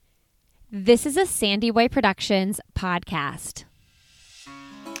This is a Sandy Way Productions podcast.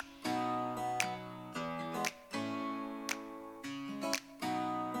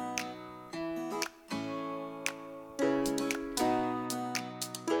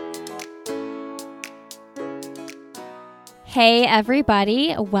 Hey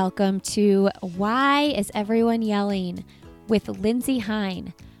everybody, welcome to Why is Everyone Yelling with Lindsay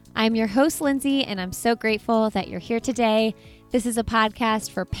Hein. I'm your host, Lindsay, and I'm so grateful that you're here today. This is a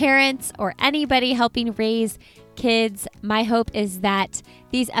podcast for parents or anybody helping raise kids. My hope is that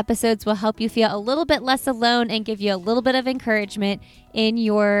these episodes will help you feel a little bit less alone and give you a little bit of encouragement in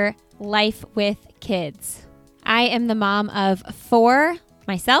your life with kids. I am the mom of 4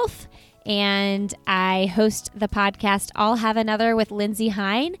 myself, and I host the podcast I'll Have Another with Lindsay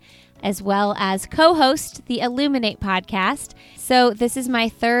Hein, as well as co-host the Illuminate podcast. So this is my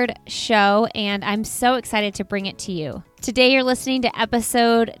 3rd show, and I'm so excited to bring it to you. Today you're listening to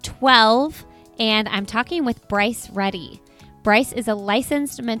episode 12, and I'm talking with Bryce Reddy. Bryce is a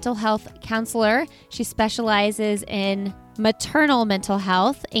licensed mental health counselor. She specializes in maternal mental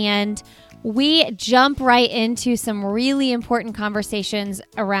health, and we jump right into some really important conversations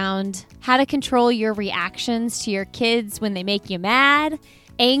around how to control your reactions to your kids when they make you mad,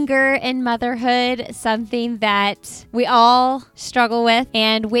 anger in motherhood, something that we all struggle with,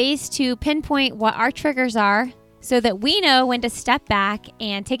 and ways to pinpoint what our triggers are so that we know when to step back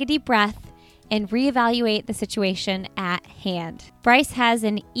and take a deep breath and reevaluate the situation at hand. Bryce has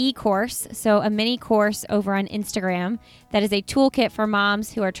an e-course, so a mini course over on Instagram that is a toolkit for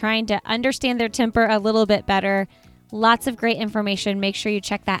moms who are trying to understand their temper a little bit better. Lots of great information. Make sure you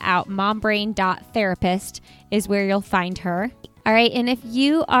check that out. Mombrain.therapist is where you'll find her. All right, and if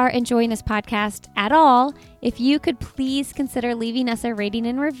you are enjoying this podcast at all, if you could please consider leaving us a rating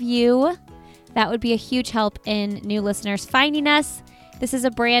and review, that would be a huge help in new listeners finding us. This is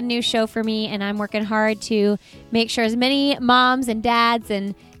a brand new show for me, and I'm working hard to make sure as many moms and dads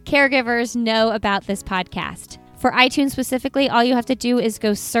and caregivers know about this podcast. For iTunes specifically, all you have to do is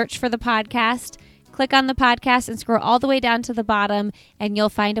go search for the podcast, click on the podcast, and scroll all the way down to the bottom, and you'll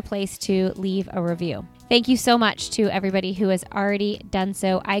find a place to leave a review. Thank you so much to everybody who has already done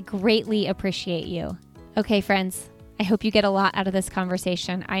so. I greatly appreciate you. Okay, friends, I hope you get a lot out of this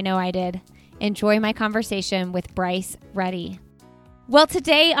conversation. I know I did. Enjoy my conversation with Bryce Reddy. Well,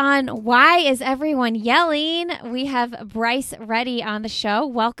 today on Why is Everyone Yelling, we have Bryce Reddy on the show.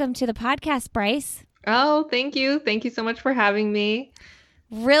 Welcome to the podcast, Bryce. Oh, thank you. Thank you so much for having me.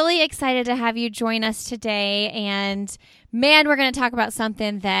 Really excited to have you join us today. And man, we're going to talk about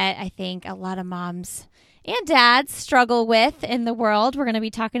something that I think a lot of moms and dads struggle with in the world. We're going to be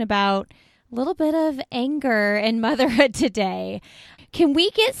talking about a little bit of anger in motherhood today. Can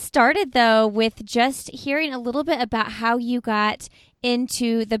we get started, though, with just hearing a little bit about how you got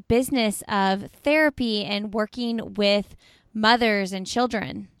into the business of therapy and working with mothers and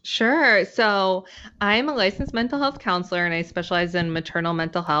children? Sure. So I'm a licensed mental health counselor, and I specialize in maternal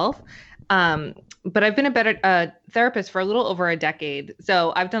mental health. But I've been a therapist for a little over a decade.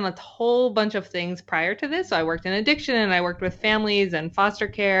 So I've done a whole bunch of things prior to this. So I worked in addiction, and I worked with families and foster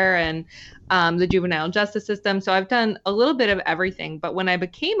care and the juvenile justice system. So I've done a little bit of everything. But when I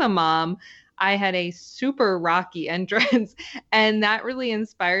became a mom, I had a super rocky entrance, and that really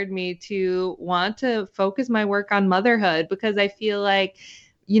inspired me to want to focus my work on motherhood, because I feel like,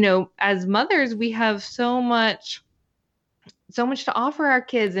 as mothers, we have so much to offer our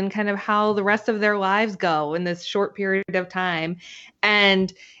kids and kind of how the rest of their lives go in this short period of time.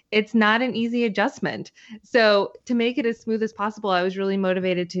 And it's not an easy adjustment. So to make it as smooth as possible, I was really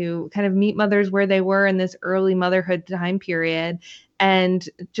motivated to kind of meet mothers where they were in this early motherhood time period and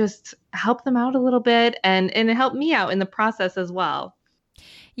just help them out a little bit and help me out in the process as well.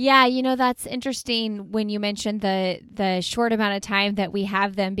 Yeah, that's interesting when you mentioned the short amount of time that we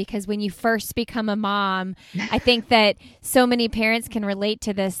have them, because when you first become a mom, I think that so many parents can relate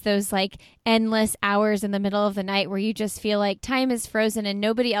to this, those like endless hours in the middle of the night where you just feel like time is frozen and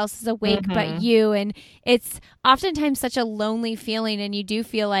nobody else is awake but you. And it's oftentimes such a lonely feeling, and you do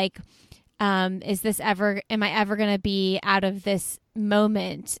feel like, am I ever going to be out of this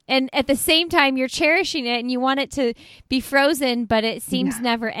moment? And at the same time, you're cherishing it and you want it to be frozen, but it seems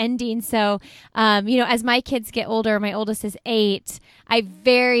never ending. So, as my kids get older, my oldest is 8, I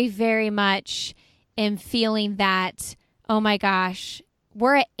very, very much am feeling that, oh my gosh,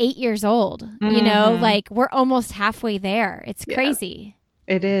 we're at 8 years old, like we're almost halfway there. It's crazy.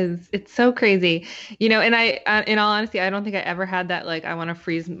 It is. It's so crazy. And I, in all honesty, I don't think I ever had that, like, I want to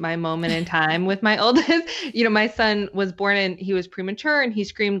freeze my moment in time with my oldest. My son was born and he was premature and he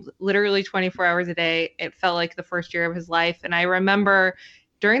screamed literally 24 hours a day. It felt like the first year of his life. And I remember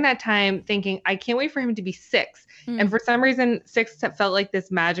during that time thinking, I can't wait for him to be 6. And for some reason, 6 felt like this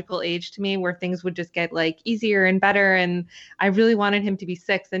magical age to me where things would just get like easier and better. And I really wanted him to be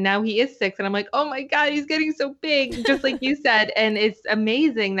 6. And now he is 6. And I'm like, oh my God, he's getting so big, just like you said. And it's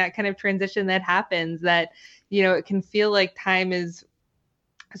amazing that kind of transition that happens, that, it can feel like time is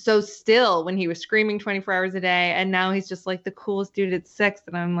so still when he was screaming 24 hours a day. And now he's just like the coolest dude at 6.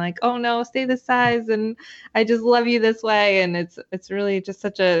 And I'm like, oh no, stay this size. And I just love you this way. And it's really just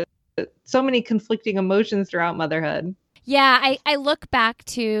so many conflicting emotions throughout motherhood. Yeah, I look back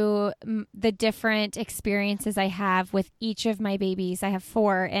to the different experiences I have with each of my babies. I have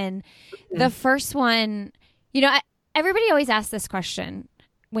 4. And the first one, everybody always asks this question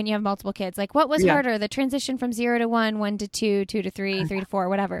when you have multiple kids, like, what was harder, the transition from 0 to 1, 1 to 2, 2 to 3, 3 to 4,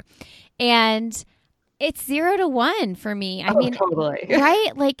 whatever. And it's 0 to 1 for me. I mean, totally.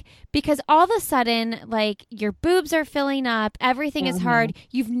 Right? Like, because all of a sudden, like, your boobs are filling up, everything is hard.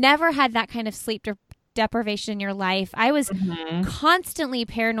 You've never had that kind of sleep deprivation in your life. I was constantly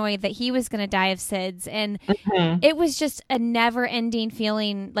paranoid that he was going to die of SIDS. And it was just a never ending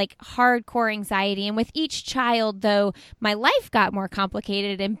feeling, like hardcore anxiety. And with each child, though, my life got more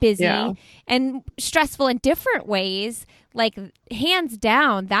complicated and busy and stressful in different ways. Like, hands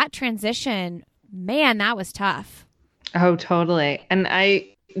down, that transition, man, that was tough. Oh, totally. And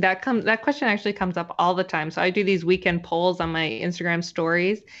that question actually comes up all the time. So I do these weekend polls on my Instagram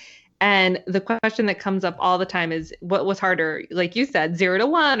stories. And the question that comes up all the time is, what was harder? Like you said, 0 to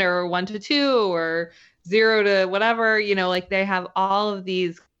 1 or 1 to 2 or 0 to whatever, like they have all of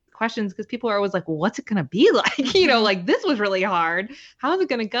these questions because people are always like, well, what's it going to be like? Like this was really hard. How is it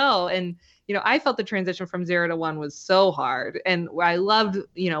going to go? And, I felt the transition from 0 to 1 was so hard. And I loved,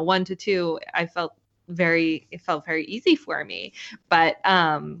 1 to 2, it felt very easy for me. But,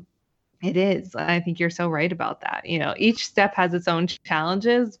 it is. I think you're so right about that. Each step has its own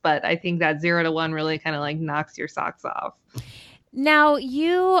challenges, but I think that 0 to 1 really kind of like knocks your socks off. Now,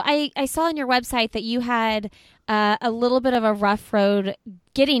 I saw on your website that you had a little bit of a rough road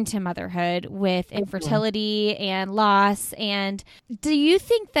getting to motherhood with infertility and loss. And do you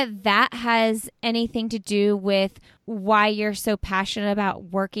think that has anything to do with why you're so passionate about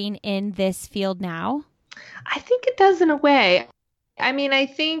working in this field now? I think it does in a way. I mean, I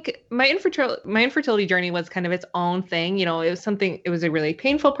think my infertility journey was kind of its own thing. It was a really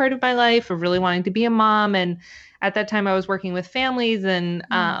painful part of my life of really wanting to be a mom. And at that time I was working with families, and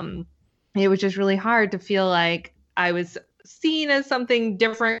it was just really hard to feel like I was seen as something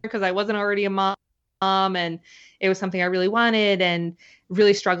different because I wasn't already a mom, and it was something I really wanted, and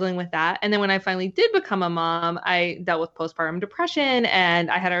really struggling with that. And then when I finally did become a mom, I dealt with postpartum depression,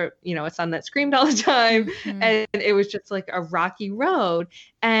 and I had a son that screamed all the time, and it was just like a rocky road.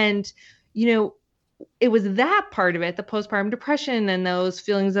 And, it was that part of it, the postpartum depression and those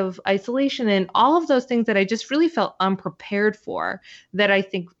feelings of isolation and all of those things that I just really felt unprepared for, that I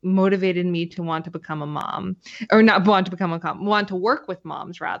think motivated me to want to become a mom, or not want to become a mom, want to work with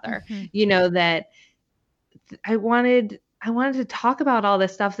moms rather, that I wanted to talk about all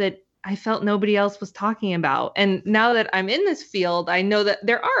this stuff that I felt nobody else was talking about. And now that I'm in this field, I know that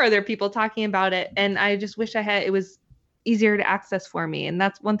there are other people talking about it. And I just wish it was easier to access for me. And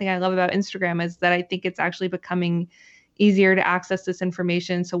that's one thing I love about Instagram, is that I think it's actually becoming easier to access this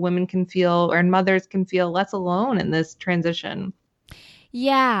information so women can feel, or mothers can feel, less alone in this transition.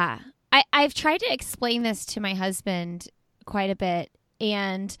 Yeah. I've tried to explain this to my husband quite a bit.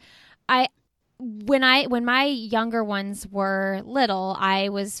 And when my younger ones were little, I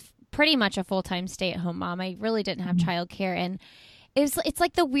was pretty much a full-time stay-at-home mom. I really didn't have childcare, and it's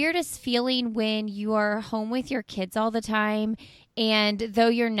like the weirdest feeling when you are home with your kids all the time, and though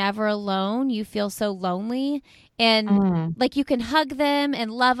you're never alone, you feel so lonely, and like you can hug them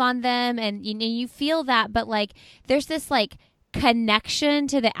and love on them, and you feel that, but like there's this like connection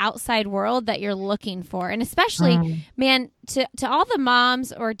to the outside world that you're looking for. And especially, man, to all the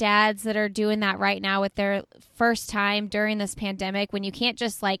moms or dads that are doing that right now with their first time during this pandemic, when you can't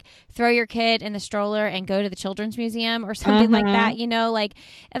just like throw your kid in the stroller and go to the children's museum or something like that, like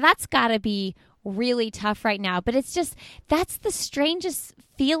that's gotta be really tough right now. But it's just, that's the strangest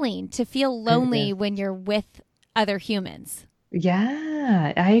feeling, to feel lonely when you're with other humans.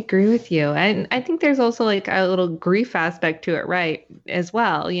 Yeah, I agree with you. And I think there's also like a little grief aspect to it, right? As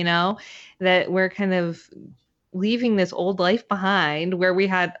well, that we're kind of leaving this old life behind where we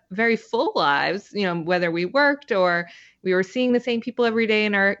had very full lives, whether we worked or, we were seeing the same people every day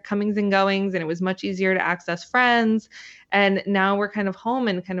in our comings and goings, and it was much easier to access friends. And now we're kind of home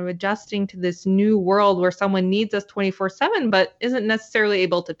and kind of adjusting to this new world where someone needs us 24/7, but isn't necessarily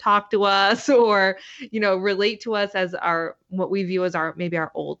able to talk to us or, relate to us as what we view as maybe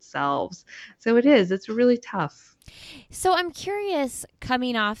our old selves. So it's really tough. So I'm curious,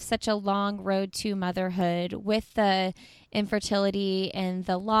 coming off such a long road to motherhood with the infertility and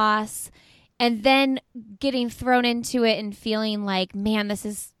the loss, and then getting thrown into it and feeling like, man, this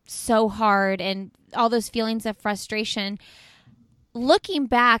is so hard, and all those feelings of frustration. Looking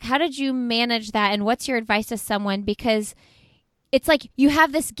back, how did you manage that? And what's your advice to someone? Because it's like you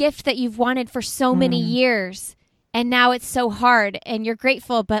have this gift that you've wanted for so many years, and now it's so hard, and you're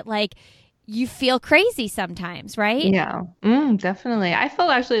grateful, but like you feel crazy sometimes, right? Yeah, definitely. I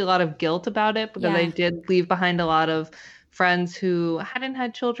felt actually a lot of guilt about it because I did leave behind a lot of friends who hadn't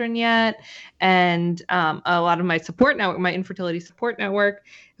had children yet, and a lot of my support network, my infertility support network,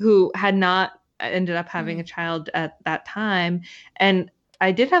 who had not ended up having a child at that time. And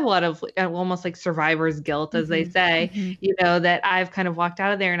I did have a lot of almost like survivor's guilt, as they say, that I've kind of walked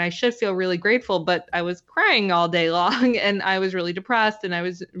out of there, and I should feel really grateful, but I was crying all day long and I was really depressed and I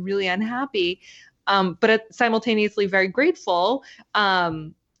was really unhappy. But simultaneously very grateful.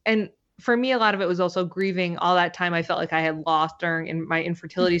 And for me, a lot of it was also grieving all that time I felt like I had lost during my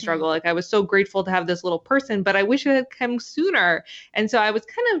infertility struggle. Like I was so grateful to have this little person, but I wish it had come sooner. And so I was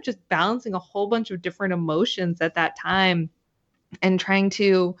kind of just balancing a whole bunch of different emotions at that time and trying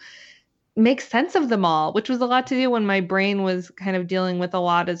to make sense of them all, which was a lot to do when my brain was kind of dealing with a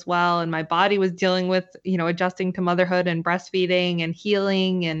lot as well. And my body was dealing with, adjusting to motherhood and breastfeeding and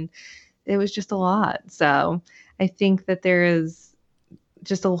healing. And it was just a lot. So I think that there is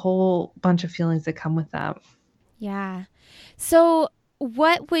just a whole bunch of feelings that come with that. Yeah. So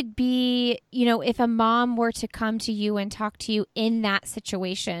what would be, if a mom were to come to you and talk to you in that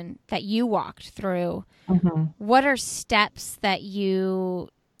situation that you walked through, what are steps that you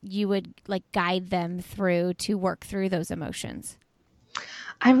would like guide them through to work through those emotions?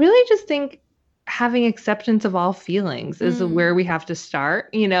 I really just think having acceptance of all feelings is where we have to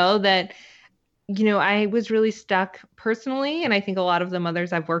start, that I was really stuck personally. And I think a lot of the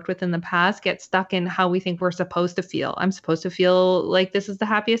mothers I've worked with in the past get stuck in how we think we're supposed to feel. I'm supposed to feel like this is the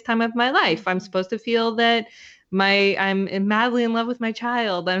happiest time of my life. I'm supposed to feel that I'm madly in love with my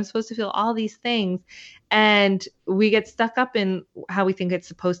child. I'm supposed to feel all these things. And we get stuck up in how we think it's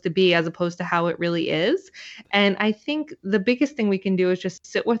supposed to be as opposed to how it really is. And I think the biggest thing we can do is just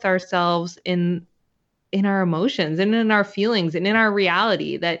sit with ourselves in our emotions and in our feelings and in our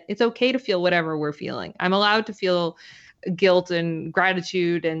reality, that it's okay to feel whatever we're feeling. I'm allowed to feel guilt and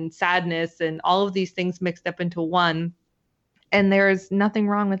gratitude and sadness and all of these things mixed up into one. And there's nothing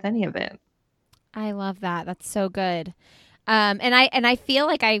wrong with any of it. I love that. That's so good. And I feel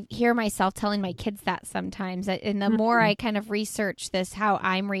like I hear myself telling my kids that sometimes. And the more I kind of research this, how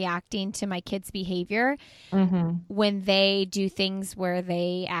I'm reacting to my kids' behavior when they do things where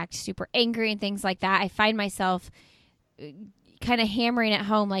they act super angry and things like that, I find myself kind of hammering at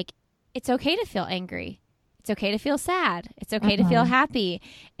home, like, it's okay to feel angry. It's okay to feel sad. It's okay to feel happy.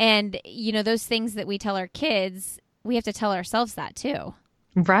 And, those things that we tell our kids, we have to tell ourselves that too.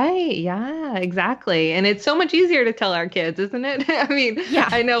 Right. Yeah, exactly. And it's so much easier to tell our kids, isn't it? I mean,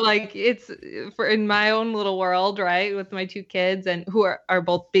 I know like it's in my own little world, right, with my two kids and who are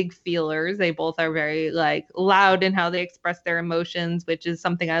both big feelers. They both are very like loud in how they express their emotions, which is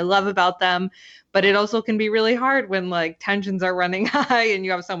something I love about them. But it also can be really hard when like tensions are running high and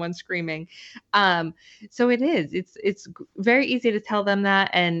you have someone screaming. So it's very easy to tell them that.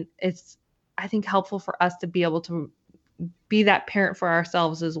 And it's, I think, helpful for us to be able to be that parent for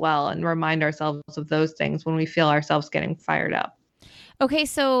ourselves as well and remind ourselves of those things when we feel ourselves getting fired up. Okay,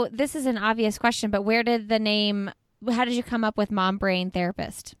 so this is an obvious question, but how did you come up with Mom Brain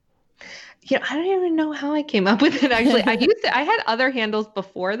Therapist? I don't even know how I came up with it, actually. I had other handles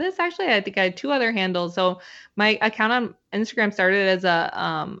before this, actually. I think I had two other handles. So my account on Instagram started as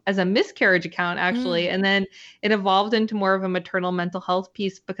a miscarriage account, actually. And then it evolved into more of a maternal mental health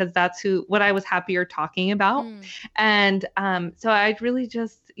piece because that's what I was happier talking about. And so I really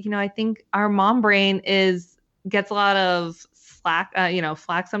just, I think our mom brain gets a lot of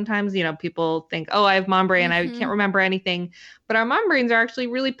flack sometimes. People think, oh, I have mom brain, I can't remember anything. But our mom brains are actually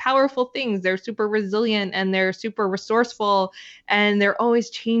really powerful things. They're super resilient and they're super resourceful and they're always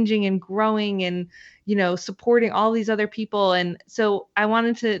changing and growing and, supporting all these other people. And so I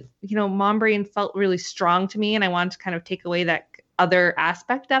wanted to, mom brain felt really strong to me and I wanted to kind of take away that other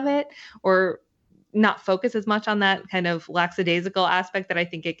aspect of it or not focus as much on that kind of lackadaisical aspect that I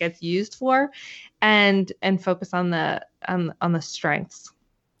think it gets used for, and focus on the strengths.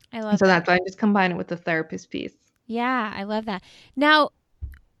 I love So that. that's why I just combine it with the therapist piece. Yeah, I love that. Now,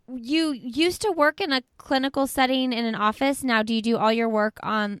 you used to work in a clinical setting in an office. Now, do you do all your work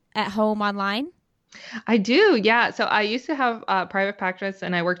at home online? I do, yeah. So I used to have private practice,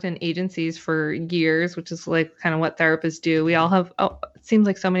 and I worked in agencies for years, which is like kind of what therapists do. We all have, it seems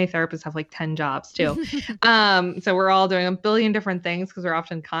like so many therapists have like 10 jobs too. So we're all doing a billion different things because we're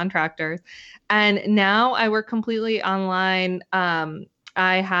often contractors. And now I work completely online.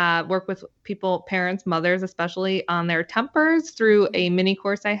 I have worked with people, parents, mothers, especially on their tempers through a mini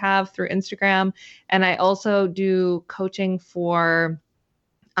course I have through Instagram. And I also do coaching for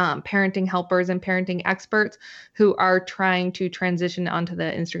parenting helpers and parenting experts who are trying to transition onto the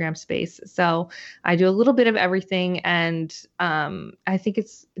Instagram space. So I do a little bit of everything. And I think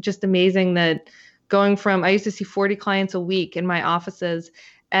it's just amazing that going from, I used to see 40 clients a week in my offices.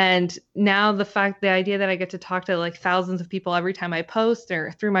 And now the idea that I get to talk to like thousands of people every time I post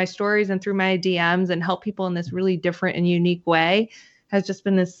or through my stories and through my DMs and help people in this really different and unique way has just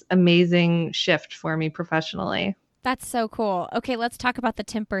been this amazing shift for me professionally. That's so cool. Okay, let's talk about the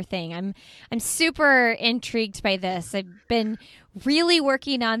temper thing. I'm super intrigued by this. I've been really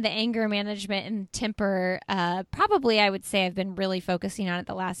working on the anger management and temper. Probably, I would say I've been really focusing on it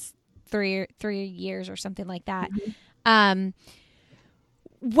the last three years or something like that. Mm-hmm.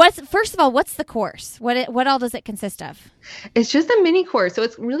 First of all, what's the course? What all does it consist of? It's just a mini course. So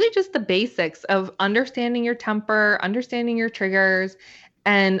it's really just the basics of understanding your temper, understanding your triggers,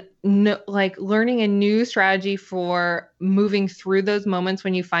 and like learning a new strategy for moving through those moments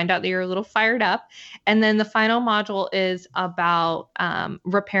when you find out that you're a little fired up. And then the final module is about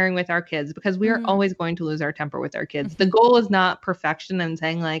repairing with our kids, because we are always going to lose our temper with our kids. The goal is not perfection and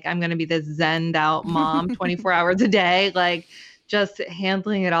saying like, I'm going to be this zened out mom 24 hours a day, like just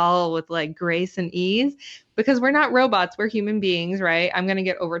handling it all with like grace and ease, because we're not robots. We're human beings, right? I'm going to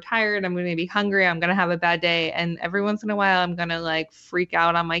get overtired. I'm going to be hungry. I'm going to have a bad day. And every once in a while, I'm going to like freak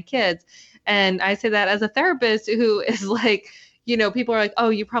out on my kids. And I say that as a therapist who is like, people are like, oh,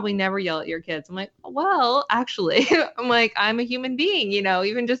 you probably never yell at your kids. I'm like, well, actually, I'm a human being,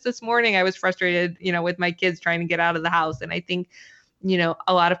 even just this morning, I was frustrated, with my kids trying to get out of the house. And I think,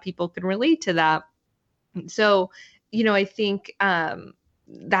 a lot of people can relate to that. So, I think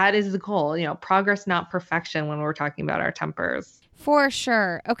that is the goal, progress, not perfection when we're talking about our tempers. For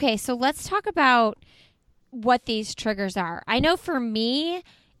sure. Okay, so let's talk about what these triggers are. I know for me,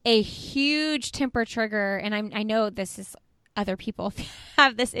 a huge temper trigger, and I know this is other people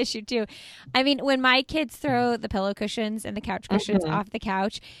have this issue too. I mean, when my kids throw the pillow cushions and the couch cushions off the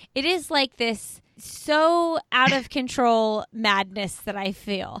couch, it is like this so out of control madness that I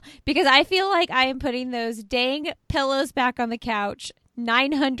feel, because I feel like I am putting those dang pillows back on the couch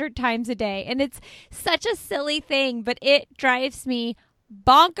 900 times a day. And it's such a silly thing, but it drives me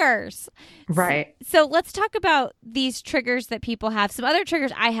bonkers. Right. So let's talk about these triggers that people have. Some other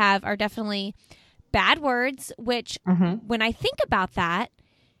triggers I have are definitely bad words, which when I think about that,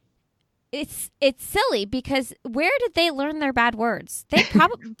 it's silly, because where did they learn their bad words? They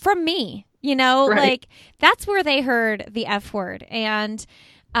probably from me, right. Like that's where they heard the F word. And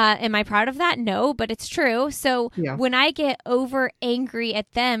am I proud of that? No, but it's true. So when I get over angry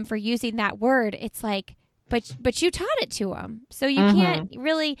at them for using that word, it's like, but you taught it to them. So you can't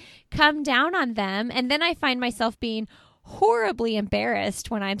really come down on them. And then I find myself being horribly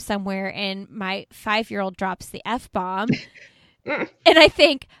embarrassed when I'm somewhere and my 5-year-old drops the F-bomb. And I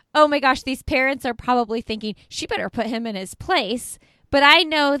think, oh my gosh, these parents are probably thinking she better put him in his place. But I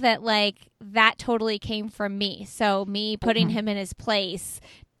know that like that totally came from me. So me putting him in his place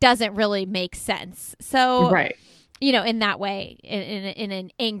doesn't really make sense. So, right. In that way, in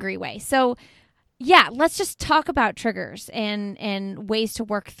an angry way. So yeah, let's just talk about triggers and ways to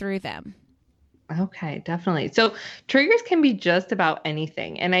work through them. Okay, definitely. So triggers can be just about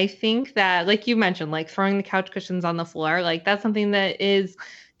anything. And I think that, like you mentioned, like throwing the couch cushions on the floor, like that's something that is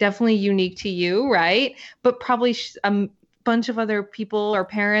definitely unique to you, right? But probably a bunch of other people or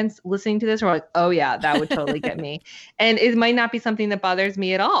parents listening to this are like, oh yeah, that would totally get me. And it might not be something that bothers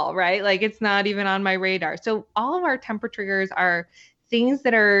me at all, right? Like it's not even on my radar. So all of our temper triggers are things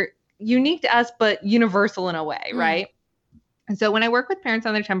that are unique to us, but universal in a way, right? And so when I work with parents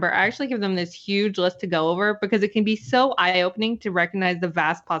on their temper, I actually give them this huge list to go over, because it can be so eye-opening to recognize the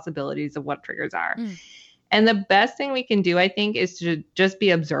vast possibilities of what triggers are. And the best thing we can do, I think, is to just be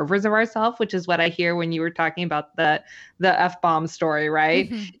observers of ourselves, which is what I hear when you were talking about the F-bomb story, right?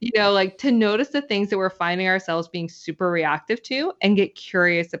 Mhm. Like to notice the things that we're finding ourselves being super reactive to and get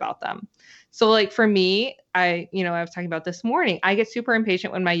curious about them. So like for me, I was talking about this morning, I get super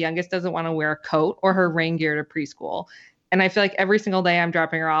impatient when my youngest doesn't want to wear a coat or her rain gear to preschool. And I feel like every single day I'm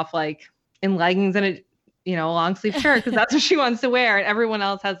dropping her off like in leggings and a long sleeve shirt because that's what she wants to wear. And everyone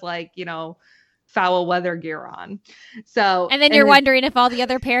else has like, foul weather gear on. So, And then you're wondering if all the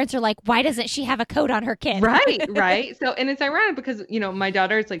other parents are like, why doesn't she have a coat on her kid? Right. So, and it's ironic because, my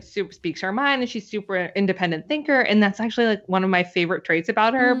daughter is like super speaks her mind and she's super independent thinker. And that's actually like one of my favorite traits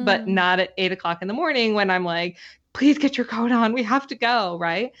about her, but not at 8 o'clock in the morning when I'm like, please get your coat on. We have to go.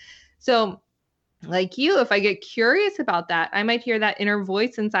 Right. So like you, if I get curious about that, I might hear that inner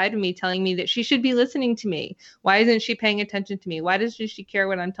voice inside of me telling me that she should be listening to me. Why isn't she paying attention to me? Why doesn't she care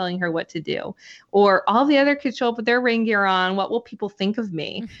what I'm telling her what to do? Or all the other kids show up with their rain gear on. What will people think of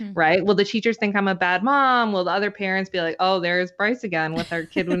me? Right? Will the teachers think I'm a bad mom? Will the other parents be like, oh, there's Bryce again with her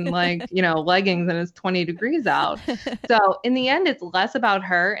kid in like, leggings and it's 20 degrees out. So in the end, it's less about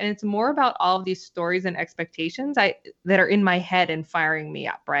her and it's more about all of these stories and expectations that are in my head and firing me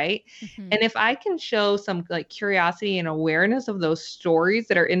up. Right. And if I can show some like curiosity and awareness of those stories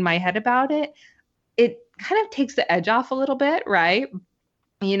that are in my head about it, it kind of takes the edge off a little bit, right?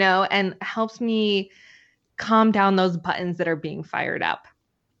 And helps me calm down those buttons that are being fired up.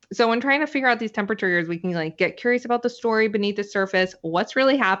 So when trying to figure out these temper triggers, we can like get curious about the story beneath the surface, what's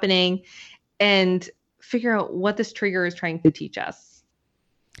really happening, and figure out what this trigger is trying to teach us.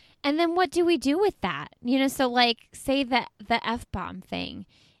 And then what do we do with that? So like say the F-bomb thing.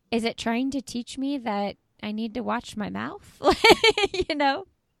 Is it trying to teach me that I need to watch my mouth?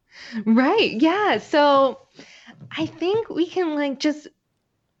 Right. Yeah. So I think we can like just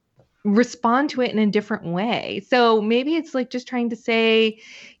respond to it in a different way. So maybe it's like just trying to say,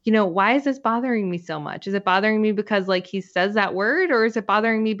 why is this bothering me so much? Is it bothering me because like he says that word, or is it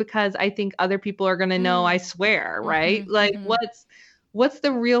bothering me because I think other people are going to know I swear, right? Like what's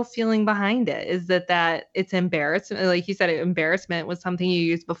the real feeling behind it? Is that it's embarrassment? Like you said, embarrassment was something you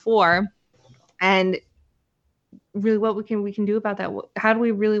used before. And really what we can do about that? How do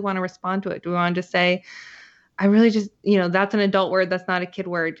we really want to respond to it? Do we want to just say, I really just, that's an adult word. That's not a kid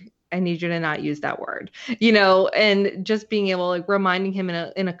word. I need you to not use that word, and just being able, like reminding him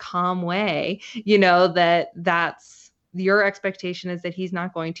in a calm way, that's your expectation is that he's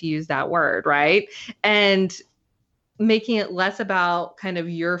not going to use that word. Right. And making it less about kind of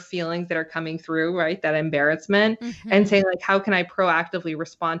your feelings that are coming through, right? That embarrassment, and saying like, how can I proactively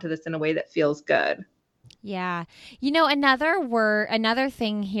respond to this in a way that feels good? Yeah. Another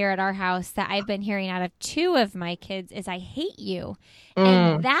thing here at our house that I've been hearing out of two of my kids is I hate you.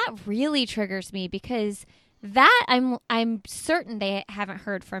 And that really triggers me because that I'm certain they haven't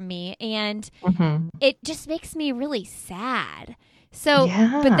heard from me. And it just makes me really sad. So,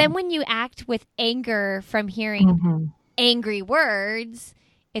 but then when you act with anger from hearing angry words,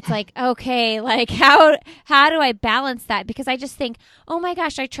 it's like, okay, like how do I balance that? Because I just think, oh my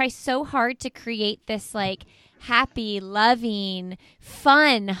gosh, I try so hard to create this like happy, loving,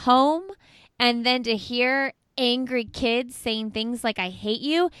 fun home. And then to hear angry kids saying things like, I hate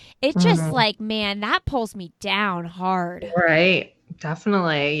you, it just like, man, that pulls me down hard. Right.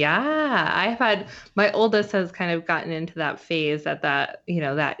 Definitely. Yeah. I've had, my oldest has kind of gotten into that phase at that,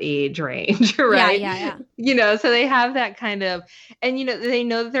 that age range, right? Yeah. So they have that kind of, and, they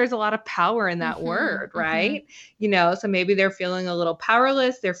know that there's a lot of power in that word, right? So maybe they're feeling a little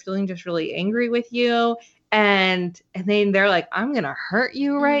powerless. They're feeling just really angry with you. And then they're like, I'm going to hurt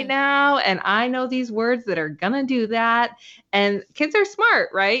you right now. And I know these words that are going to do that. And kids are smart,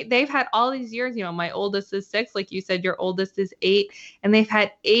 right? They've had all these years, my oldest is 6, like you said, your oldest is 8, and they've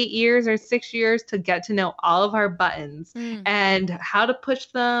had 8 years or 6 years to get to know all of our buttons and how to push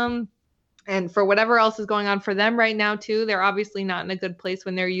them. And for whatever else is going on for them right now too, they're obviously not in a good place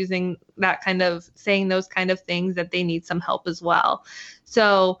when they're using that kind of saying those kind of things, that they need some help as well.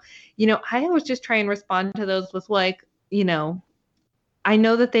 So, I always just try and respond to those with like, I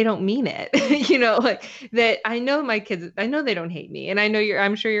know that they don't mean it, like that. I know my kids, I know they don't hate me. And I know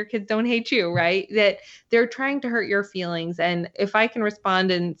I'm sure your kids don't hate you, right? That they're trying to hurt your feelings. And if I can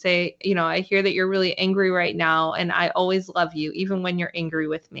respond and say, I hear that you're really angry right now. And I always love you, even when you're angry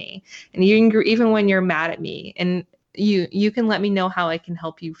with me, and even when you're mad at me, and you can let me know how I can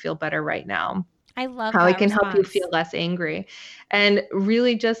help you feel better right now. I love how that I can response. help you feel less angry, and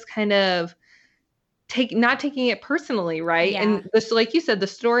really just kind of not taking it personally, right? Yeah. And this, like you said, the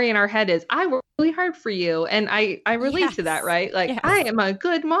story in our head is, I really really hard for you. And I relate to that, right? Like, Yes. I am a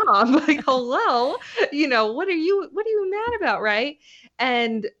good mom. Like, hello, what are you mad about? Right.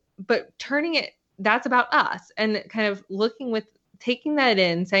 But turning it, that's about us, and kind of taking that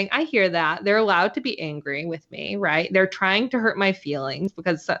in, saying, I hear that. They're allowed to be angry with me, right? They're trying to hurt my feelings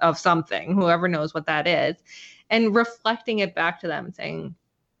because of something, whoever knows what that is, and reflecting it back to them and saying,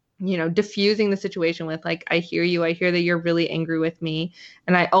 diffusing the situation with, like, I hear you. I hear that you're really angry with me,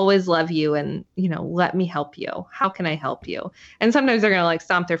 and I always love you. And, let me help you. How can I help you? And sometimes they're going to like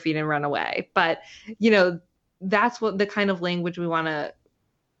stomp their feet and run away. But, that's what the kind of language we want to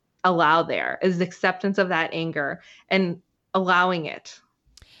allow there is acceptance of that anger and allowing it.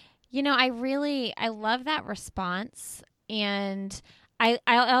 I love that response. And I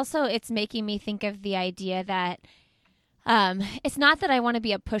also, it's making me think of the idea that it's not that I want to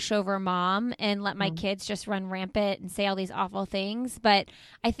be a pushover mom and let my kids just run rampant and say all these awful things, but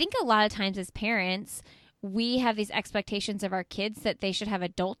I think a lot of times as parents, we have these expectations of our kids that they should have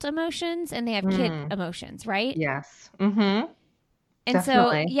adult emotions and they have kid emotions, right? Yes. Mm-hmm. And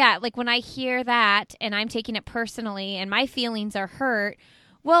Definitely. so, yeah, like when I hear that and I'm taking it personally and my feelings are hurt,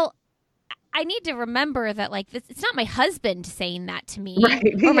 well, I need to remember that, like, it's not my husband saying that to me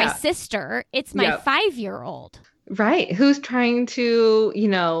or my sister. It's my 5-year-old. Right. Who's trying to,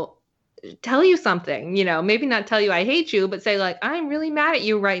 tell you something, maybe not tell you I hate you, but say, like, I'm really mad at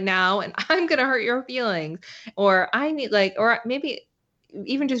you right now and I'm going to hurt your feelings. Or I need, like, or maybe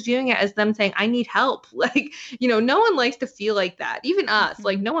even just viewing it as them saying, I need help. Like, no one likes to feel like that. Even us,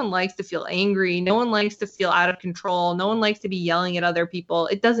 like, no one likes to feel angry. No one likes to feel out of control. No one likes to be yelling at other people.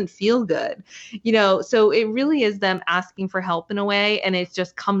 It doesn't feel good, so it really is them asking for help in a way. And it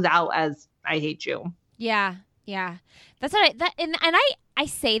just comes out as, I hate you. Yeah. Yeah. That's what I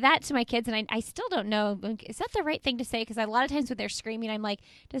say that to my kids, and I still don't know, is that the right thing to say? Because a lot of times when they're screaming, I'm like,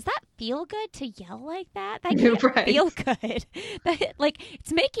 does that feel good to yell like that? That can't feel good. Like,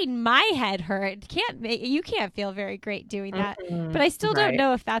 it's making my head hurt. You can't feel very great doing that. But I still don't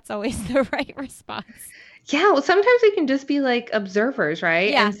know if that's always the right response. Yeah, well, sometimes we can just be like observers,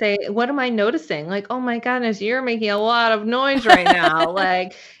 right? Yeah. And say, what am I noticing? Like, oh my goodness, you're making a lot of noise right now.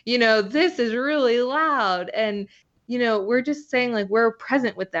 Like, this is really loud. And, we're just saying, like, we're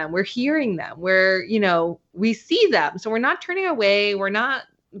present with them. We're hearing them. We see them. So we're not turning away. We're not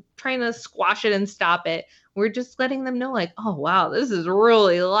trying to squash it and stop it. We're just letting them know, like, oh, wow, this is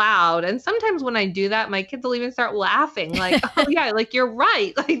really loud. And sometimes when I do that, my kids will even start laughing, like, oh, yeah, like, you're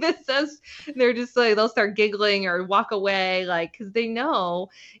right. Like, they're just like, they'll start giggling or walk away, like, because they know,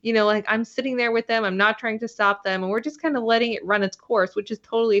 like, I'm sitting there with them. I'm not trying to stop them. And we're just kind of letting it run its course, which is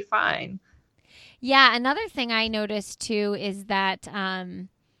totally fine. Yeah. Another thing I noticed, too, is that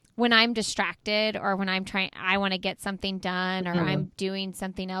when I'm distracted or when I want to get something done or I'm doing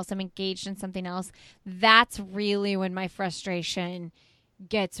something else, I'm engaged in something else, that's really when my frustration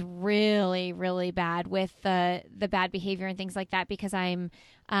gets really, really bad with the bad behavior and things like that, because I'm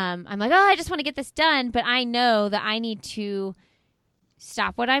like, oh, I just want to get this done. But I know that I need to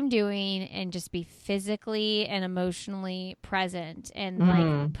stop what I'm doing and just be physically and emotionally present and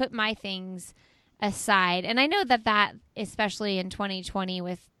like put my things aside. And I know that especially in 2020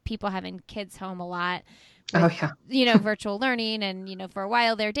 with people having kids home a lot, with, virtual learning and, for a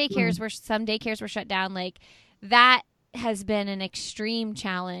while there, some daycares were shut down. Like, that has been an extreme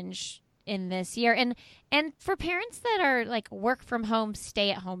challenge in this year. And for parents that are like work from home,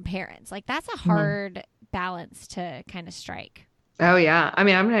 stay at home parents, like, that's a hard balance to kind of strike. Oh yeah. I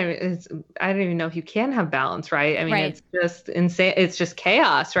mean, I don't even know if you can have balance, right? I mean, It's just insane. It's just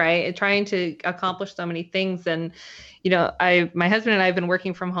chaos, right? Trying to accomplish so many things. And, my husband and I have been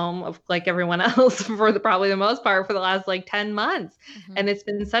working from home like everyone else for probably the most part for the last like 10 months. And it's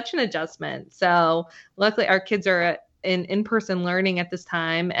been such an adjustment. So luckily our kids are in-person learning at this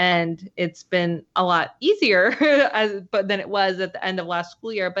time, and it's been a lot easier than it was at the end of last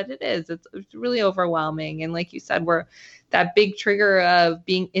school year. But it's really overwhelming. And like you said, we're that big trigger of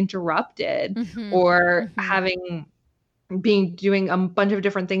being interrupted or doing a bunch of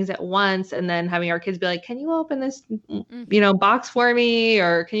different things at once, and then having our kids be like, can you open this box for me,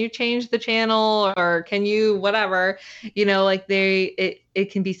 or can you change the channel, or can you whatever, like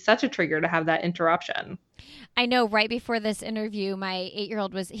it can be such a trigger to have that interruption. I know, right before this interview, my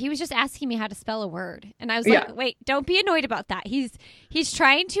 8-year-old was just asking me how to spell a word. And I was like, wait, don't be annoyed about that. He's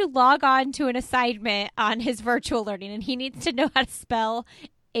trying to log on to an assignment on his virtual learning, and he needs to know how to spell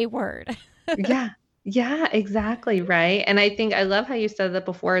a word. Yeah, exactly. Right. And I think I love how you said that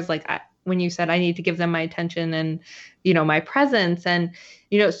before, is like, when you said I need to give them my attention and, my presence. And,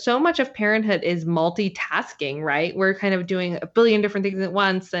 so much of parenthood is multitasking, right? We're kind of doing a billion different things at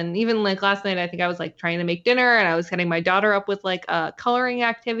once. And even like last night, I think I was like trying to make dinner and I was setting my daughter up with like a coloring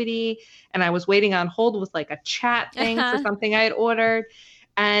activity. And I was waiting on hold with like a chat thing for something I had ordered.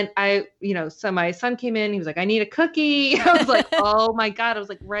 And so my son came in, he was like, I need a cookie. I was like, oh my God, I was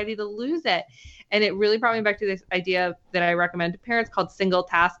like ready to lose it. And it really brought me back to this idea that I recommend to parents called single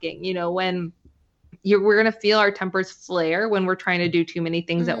tasking. When we're going to feel our tempers flare when we're trying to do too many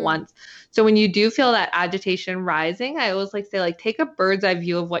things at once. So when you do feel that agitation rising, I always like say, like, take a bird's eye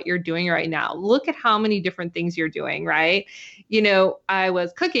view of what you're doing right now. Look at how many different things you're doing, right? I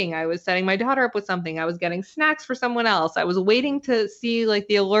was cooking, I was setting my daughter up with something, I was getting snacks for someone else, I was waiting to see like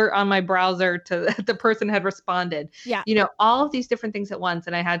the alert on my browser to the person had responded. Yeah. All of these different things at once.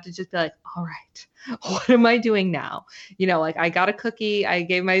 And I had to just be like, all right, what am I doing now? Like I got a cookie, I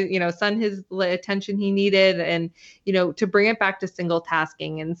gave my, son his attention he needed. And, to bring it back to single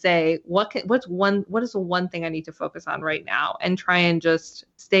tasking and say, what is the one thing I need to focus on right now, and try and just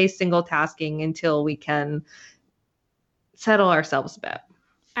stay single tasking until we can settle ourselves a bit.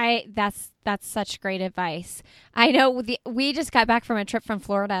 That's such great advice. I know we just got back from a trip from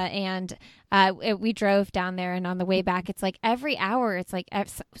Florida, and we drove down there, and on the way back, it's like every hour, it's like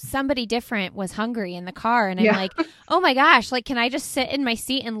somebody different was hungry in the car. And I'm like, oh my gosh, like, can I just sit in my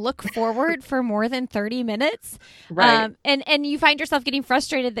seat and look forward for more than 30 minutes? Right. And you find yourself getting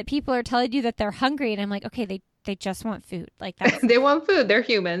frustrated that people are telling you that they're hungry. And I'm like, okay, they just want food. Like that's, they want food. They're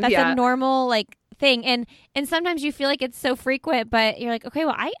humans. That's a normal like thing. And sometimes you feel like it's so frequent, but you're like, okay,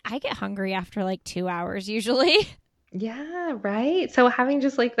 well, I get hungry after like 2 hours usually. Yeah, right. So having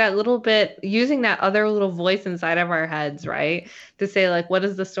just like that little bit, using that other little voice inside of our heads, right? To say like, what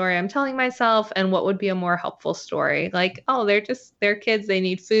is the story I'm telling myself, and what would be a more helpful story? Like, oh, they're kids, they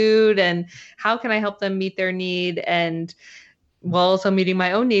need food, and how can I help them meet their need? And while also meeting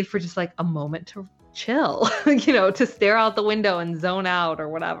my own need for just like a moment to chill, to stare out the window and zone out or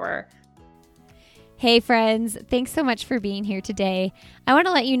whatever. Hey friends, thanks so much for being here today. I want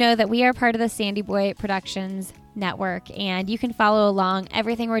to let you know that we are part of the Sandy Boy Productions network, and you can follow along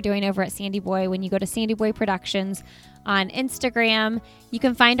everything we're doing over at Sandy Boy when you go to Sandy Boy Productions on Instagram. You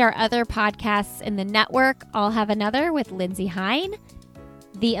can find our other podcasts in the network. I'll have another with Lindsay Hein,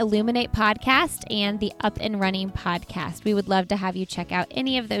 the Illuminate podcast, and the Up and Running podcast. We would love to have you check out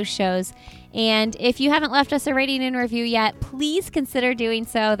any of those shows. And if you haven't left us a rating and review yet, please consider doing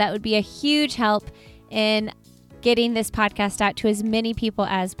so. That would be a huge help in getting this podcast out to as many people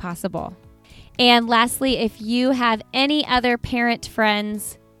as possible. And lastly, if you have any other parent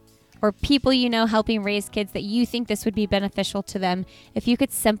friends or people you know helping raise kids that you think this would be beneficial to them, if you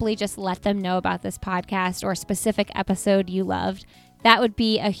could simply just let them know about this podcast or a specific episode you loved, that would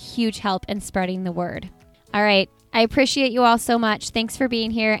be a huge help in spreading the word. All right. I appreciate you all so much. Thanks for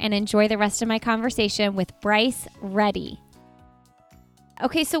being here, and enjoy the rest of my conversation with Bryce Reddy.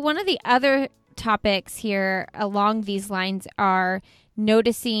 Okay, so one of the other topics here along these lines are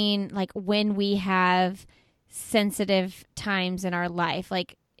noticing like when we have sensitive times in our life,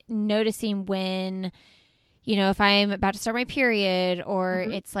 like noticing when, if I'm about to start my period, or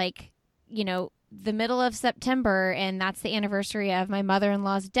it's like, the middle of September and that's the anniversary of my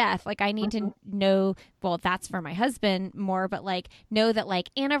mother-in-law's death. Like I need to know, well, that's for my husband more, but like know that like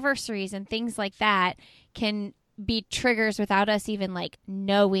anniversaries and things like that can be triggers without us even like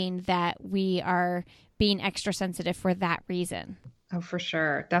knowing that we are being extra sensitive for that reason. Oh, for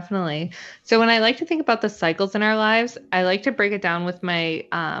sure. Definitely. So when I like to think about the cycles in our lives, I like to break it down with my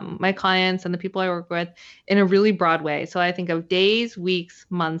my clients and the people I work with in a really broad way. So I think of days, weeks,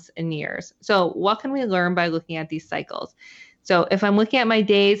 months, and years. So what can we learn by looking at these cycles? So if I'm looking at my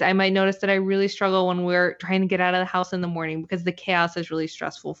days, I might notice that I really struggle when we're trying to get out of the house in the morning because the chaos is really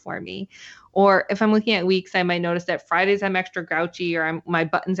stressful for me. Or if I'm looking at weeks, I might notice that Fridays I'm extra grouchy, or my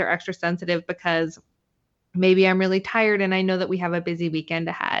buttons are extra sensitive because maybe I'm really tired and I know that we have a busy weekend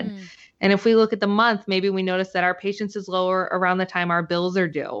ahead. And if we look at the month, maybe we notice that our patience is lower around the time our bills are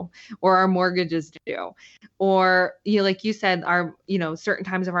due or our mortgage is due. Or, like you said, our, certain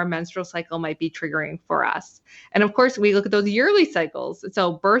times of our menstrual cycle might be triggering for us. And of course, we look at those yearly cycles.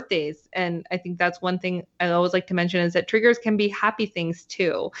 So birthdays. And I think that's one thing I always like to mention is that triggers can be happy things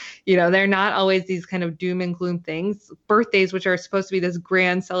too. They're not always these kind of doom and gloom things. Birthdays, which are supposed to be this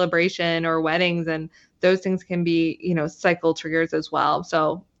grand celebration, or weddings, and those things can be, cycle triggers as well.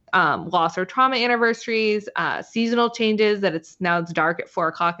 So loss or trauma anniversaries, seasonal changes, that it's dark at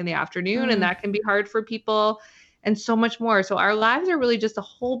 4:00 in the afternoon, and that can be hard for people, and so much more. So our lives are really just a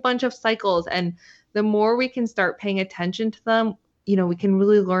whole bunch of cycles. And the more we can start paying attention to them, we can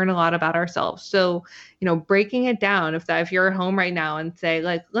really learn a lot about ourselves. So, breaking it down, if you're at home right now and say,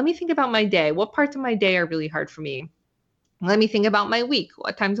 like, let me think about my day. What parts of my day are really hard for me? Let me think about my week.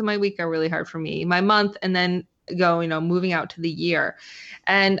 What times of my week are really hard for me? My month, and then go, moving out to the year.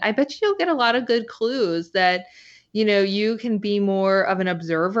 And I bet you'll get a lot of good clues that, you can be more of an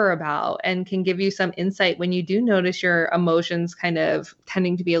observer about, and can give you some insight when you do notice your emotions kind of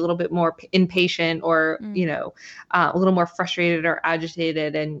tending to be a little bit more impatient, or, a little more frustrated or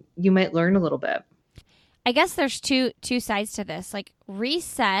agitated, and you might learn a little bit. I guess there's two sides to this, like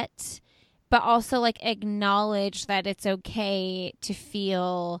reset, but also like acknowledge that it's okay to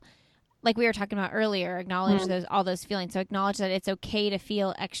feel like we were talking about earlier, acknowledge all those feelings. So acknowledge that it's okay to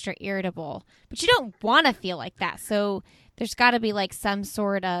feel extra irritable, but you don't want to feel like that. So there's got to be like some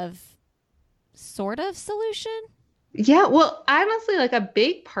sort of solution. Yeah, well, honestly, like a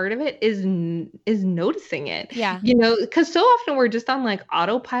big part of it is noticing it. Yeah. Because so often we're just on like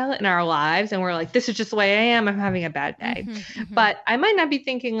autopilot in our lives, and we're like, this is just the way I am. I'm having a bad day. But I might not be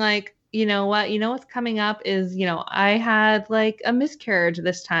thinking like, you know what, what's coming up is, I had like a miscarriage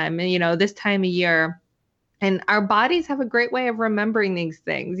this time, and, this time of year. And our bodies have a great way of remembering these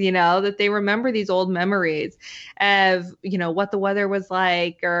things, that they remember these old memories of, what the weather was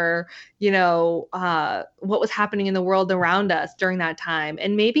like, or, what was happening in the world around us during that time.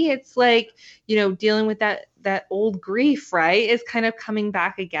 And maybe it's like, dealing with that old grief, right, is kind of coming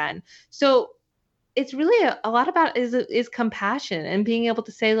back again. So it's really a lot about is compassion, and being able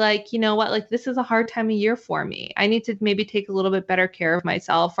to say, like, you know what, like, this is a hard time of year for me. I need to maybe take a little bit better care of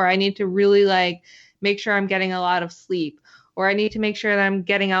myself, or I need to really like make sure I'm getting a lot of sleep, or I need to make sure that I'm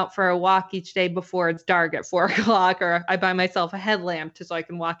getting out for a walk each day before it's dark at 4 o'clock, or I buy myself a headlamp so I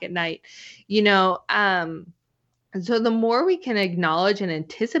can walk at night, so the more we can acknowledge and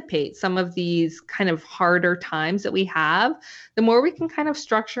anticipate some of these kind of harder times that we have, the more we can kind of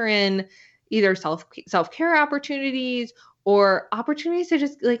structure in either self-care opportunities, or opportunities to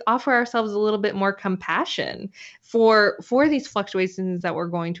just like offer ourselves a little bit more compassion for these fluctuations that we're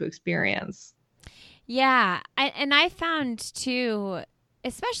going to experience. Yeah. I found too,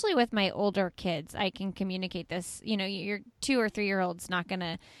 especially with my older kids, I can communicate this. Your 2 or 3 year old's not going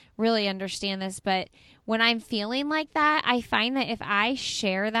to really understand this, but when I'm feeling like that, I find that if I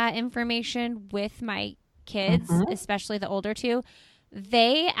share that information with my kids, especially the older two,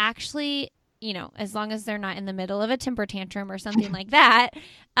 they actually, as long as they're not in the middle of a temper tantrum or something like that,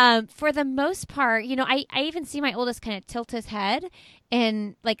 for the most part, I even see my oldest kind of tilt his head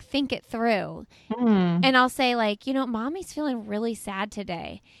and like think it through. And I'll say like, mommy's feeling really sad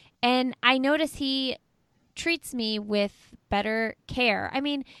today. And I notice he treats me with better care. I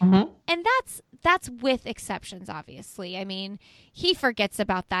mean, and that's with exceptions, obviously. I mean, he forgets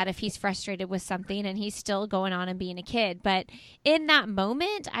about that if he's frustrated with something and he's still going on and being a kid. But in that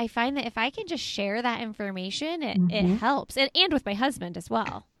moment, I find that if I can just share that information, it helps. And with my husband as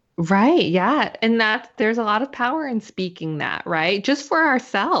well. Right. Yeah. And there's a lot of power in speaking that, right? Just for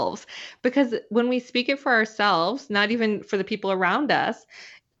ourselves. Because when we speak it for ourselves, not even for the people around us,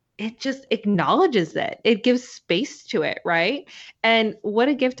 it just acknowledges it. It gives space to it, right? And what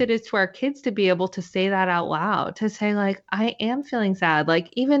a gift it is to our kids to be able to say that out loud, to say like, I am feeling sad. Like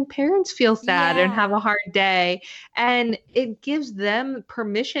even parents feel sad and have a hard day. And it gives them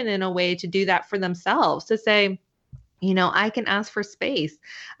permission in a way to do that for themselves, to say, I can ask for space.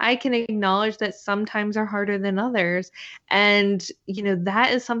 I can acknowledge that some times are harder than others. And,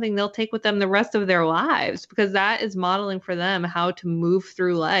 that is something they'll take with them the rest of their lives, because that is modeling for them how to move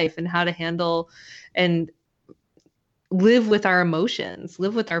through life and how to handle and live with our emotions,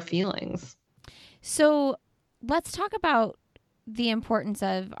 live with our feelings. So let's talk about the importance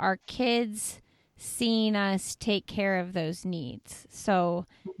of our kids seeing us take care of those needs. So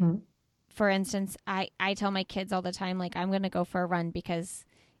for instance, I tell my kids all the time, like, I'm going to go for a run because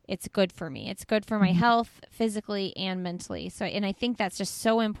it's good for me. It's good for my health, physically and mentally. So, and I think that's just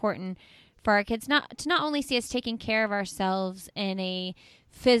so important for our kids not only see us taking care of ourselves in a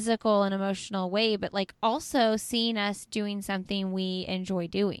physical and emotional way, but like also seeing us doing something we enjoy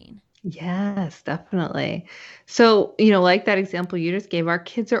doing. Yes, definitely. So, like that example you just gave, our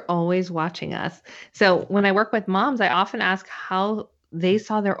kids are always watching us. So when I work with moms, I often ask how they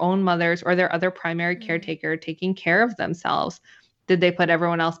saw their own mothers or their other primary caretaker taking care of themselves. Did they put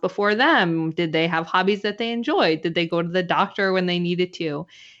everyone else before them? Did they have hobbies that they enjoyed? Did they go to the doctor when they needed to?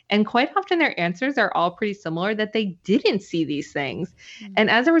 And quite often their answers are all pretty similar, that they didn't see these things. And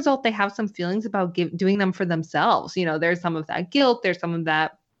as a result, they have some feelings about doing them for themselves. There's some of that guilt. There's some of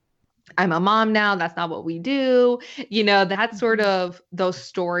that I'm a mom now. That's not what we do. That sort of those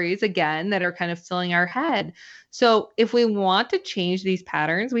stories again that are kind of filling our head. So if we want to change these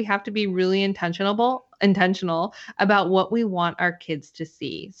patterns, we have to be really intentional about what we want our kids to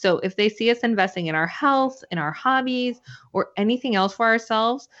see. So if they see us investing in our health, in our hobbies, or anything else for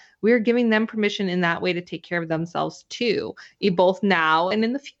ourselves, we're giving them permission in that way to take care of themselves too, both now and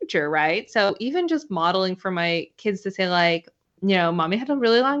in the future, right? So even just modeling for my kids to say like, mommy had a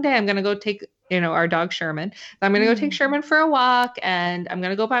really long day. I'm going to go take, our dog Sherman. I'm going to go take Sherman for a walk and I'm going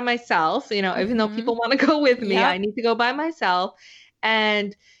to go by myself. Even though people want to go with me, I need to go by myself.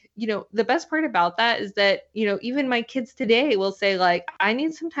 And, the best part about that is that, even my kids today will say like, I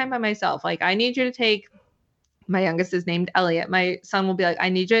need some time by myself. Like I need you to take, my youngest is named Elliot. My son will be like, I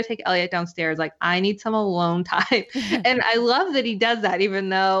need you to take Elliot downstairs. Like, I need some alone time. And I love that he does that, even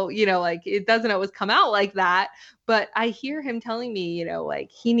though, like it doesn't always come out like that. But I hear him telling me, like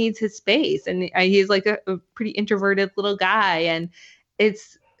he needs his space. And he's like a pretty introverted little guy. And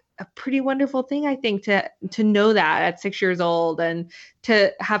it's a pretty wonderful thing, I think, to know that at 6 years old and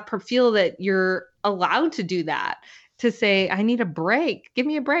to feel that you're allowed to do that. To say, I need a break, give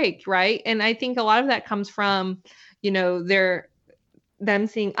me a break, right? And I think a lot of that comes from, them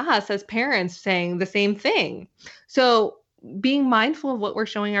seeing us as parents saying the same thing. So being mindful of what we're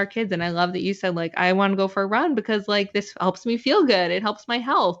showing our kids. And I love that you said, like, I want to go for a run because like this helps me feel good. It helps my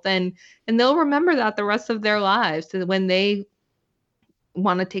health. And they'll remember that the rest of their lives. So when they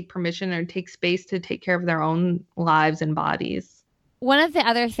want to take permission or take space to take care of their own lives and bodies. One of the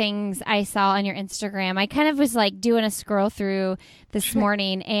other things I saw on your Instagram, I kind of was like doing a scroll through this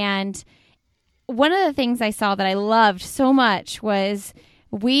morning, and one of the things I saw that I loved so much was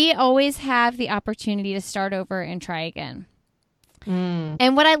we always have the opportunity to start over and try again.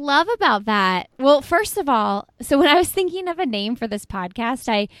 And what I love about that, well, first of all, so when I was thinking of a name for this podcast,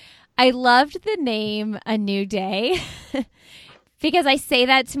 I loved the name A New Day. Because I say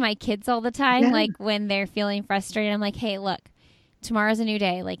that to my kids all the time, like when they're feeling frustrated, I'm like, hey, look. Tomorrow's a new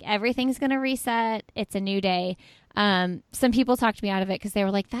day. Like everything's going to reset. It's a new day. Some people talked me out of it because they were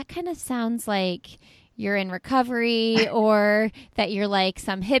like, that kind of sounds like you're in recovery or that you're like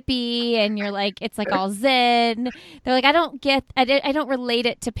some hippie and you're like, it's like all zen. They're like, I don't relate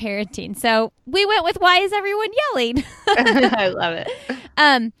it to parenting. So we went with why is everyone yelling? I love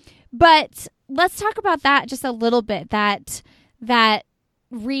it. But let's talk about that just a little bit, that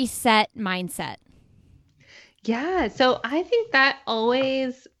reset mindset. Yeah. So I think that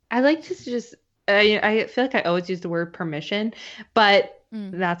I like to just, I feel like I always use the word permission, but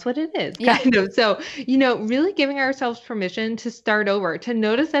that's what it is kind of. So, really giving ourselves permission to start over, to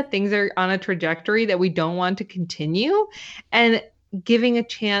notice that things are on a trajectory that we don't want to continue and giving a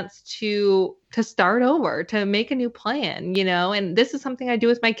chance to start over, to make a new plan, and this is something I do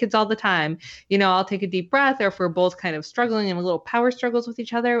with my kids all the time. I'll take a deep breath, or if we're both kind of struggling in a little power struggles with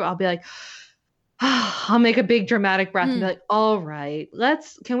each other, I'll be like, I'll make a big dramatic breath and be like, all right,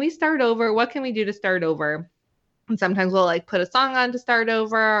 can we start over? What can we do to start over? And sometimes we'll like put a song on to start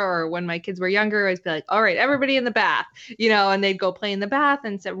over. Or when my kids were younger, I'd be like, all right, everybody in the bath, and they'd go play in the bath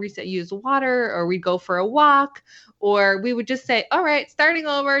and use water, or we'd go for a walk, or we would just say, all right, starting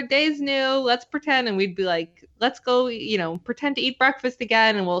over, day's new, let's pretend. And we'd be like, let's go, pretend to eat breakfast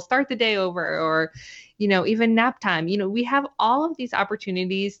again and we'll start the day over. Or, even nap time, we have all of these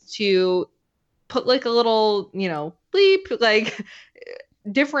opportunities to put like a little, bleep, like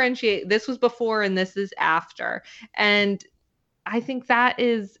differentiate this was before and this is after. And I think that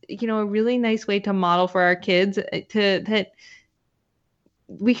is, a really nice way to model for our kids that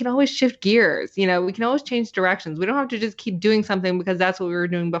we can always shift gears, we can always change directions. We don't have to just keep doing something because that's what we were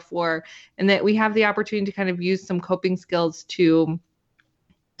doing before. And that we have the opportunity to kind of use some coping skills to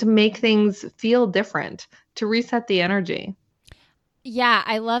make things feel different, to reset the energy. Yeah,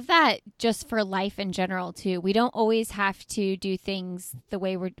 I love that just for life in general, too. We don't always have to do things the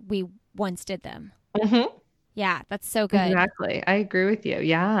way we once did them. Mm-hmm. Yeah, that's so good. Exactly. I agree with you.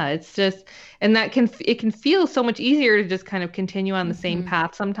 Yeah, it's just, and it can feel so much easier to just kind of continue on the same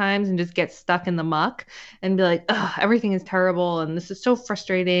path sometimes and just get stuck in the muck and be like, oh, everything is terrible and this is so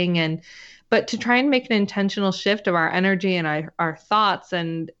frustrating. But to try and make an intentional shift of our energy and our thoughts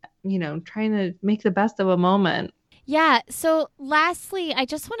and, trying to make the best of a moment. So lastly, I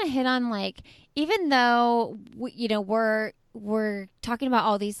just want to hit on like, even though, we're talking about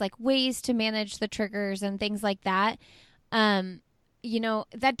all these like ways to manage the triggers and things like that,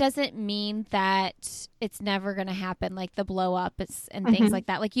 that doesn't mean that it's never going to happen, like the blow up and things like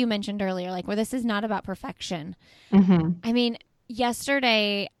that. Like you mentioned earlier, like where this is not about perfection. I mean,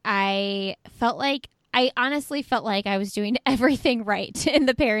 yesterday I felt like I honestly felt like I was doing everything right in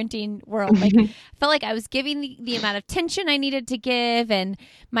the parenting world. Like, I felt like I was giving the amount of attention I needed to give. And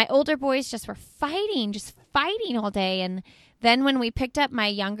my older boys just were just fighting all day. And then when we picked up my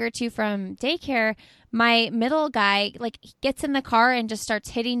younger two from daycare, my middle guy like gets in the car and just starts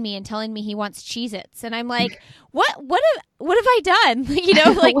hitting me and telling me he wants Cheez-Its. And I'm like, what have I done? You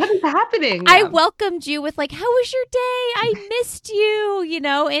know, like what is happening? I welcomed you with like, how was your day? I missed you, you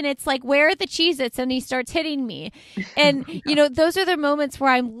know, and it's like, where are the Cheez-Its? And he starts hitting me. And, you know, those are the moments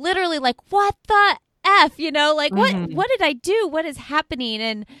where I'm literally like, what the F, you know, like what did I do? What is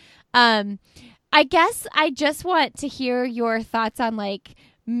happening? And, I guess I just want to hear your thoughts on like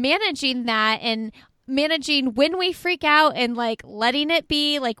managing that and managing when we freak out and like letting it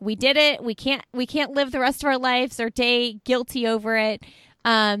be like we did it. We can't live the rest of our lives or day guilty over it.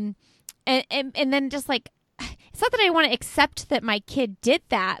 And then just like, it's not that I want to accept that my kid did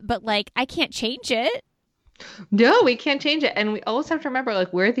that, but like I can't change it. No, we can't change it. And we always have to remember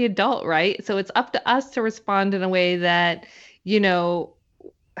like we're the adult, right? So it's up to us to respond in a way that, you know,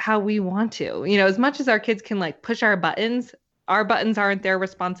 how we want to, you know, as much as our kids can like push our buttons aren't their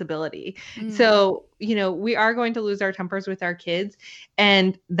responsibility. So, you know, we are going to lose our tempers with our kids.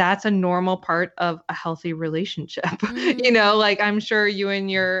 And that's a normal part of a healthy relationship. You know, like I'm sure you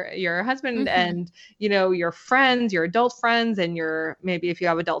and your husband and, you know, your friends, your adult friends, and maybe if you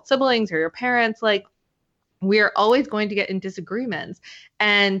have adult siblings or your parents, like we are always going to get in disagreements.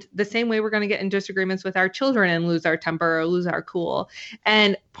 And the same way we're going to get in disagreements with our children and lose our temper or lose our cool.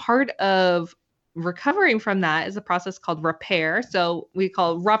 And part of recovering from that is a process called repair. So we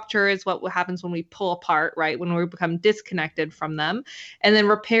call rupture is what happens when we pull apart, right? When we become disconnected from them. And then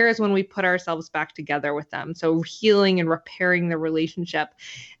repair is when we put ourselves back together with them. So healing and repairing the relationship.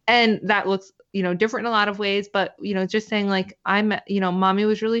 And that looks, you know, different in a lot of ways, but, you know, just saying like, mommy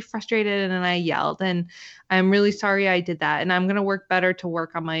was really frustrated and I yelled and I'm really sorry I did that. And I'm going to work better to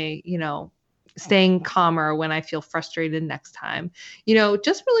work on my, you know, staying calmer when I feel frustrated next time, you know,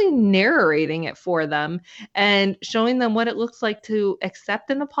 just really narrating it for them and showing them what it looks like to accept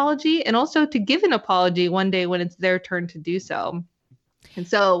an apology and also to give an apology one day when it's their turn to do so. And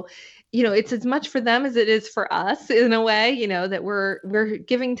so, you know, it's as much for them as it is for us in a way, you know, that we're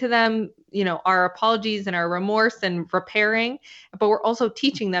giving to them, you know, our apologies and our remorse and repairing, but we're also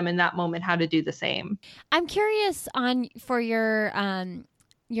teaching them in that moment how to do the same. I'm curious for your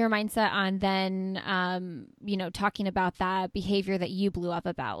mindset on then, you know, talking about that behavior that you blew up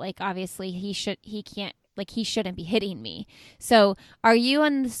about. Like, obviously he shouldn't be hitting me. So are you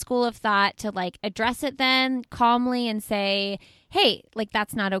in the school of thought to like address it then calmly and say, hey, like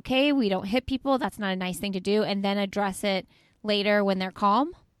that's not okay. We don't hit people. That's not a nice thing to do. And then address it later when they're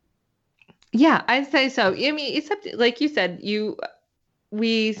calm? Yeah, I'd say so. I mean, except like you said,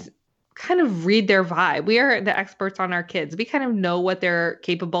 we kind of read their vibe. We are the experts on our kids. We kind of know what they're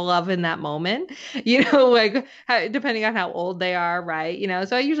capable of in that moment, you know, like depending on how old they are, right? You know,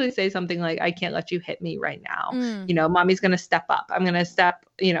 so I usually say something like, I can't let you hit me right now. You know, mommy's going to step up. I'm going to step,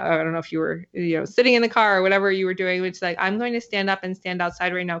 you know, I don't know if you were, you know, sitting in the car or whatever you were doing, which is like, I'm going to stand up and stand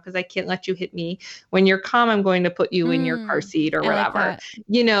outside right now because I can't let you hit me. When you're calm, I'm going to put you in your car seat or whatever, like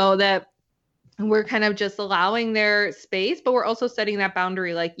you know, that we're kind of just allowing their space, but we're also setting that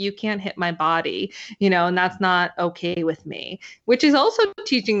boundary, like you can't hit my body, you know, and that's not okay with me, which is also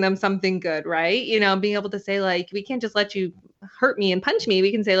teaching them something good, right? You know, being able to say like, we can't just let you hurt me and punch me.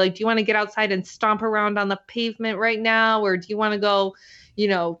 We can say like, do you want to get outside and stomp around on the pavement right now? Or do you want to go, you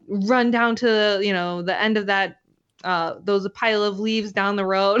know, run down to, you know, the end of that, those pile of leaves down the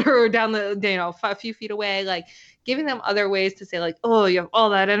road or down the, you know, a few feet away, like giving them other ways to say like, oh, you have all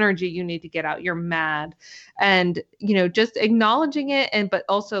that energy, you need to get out, you're mad. And, you know, just acknowledging it, but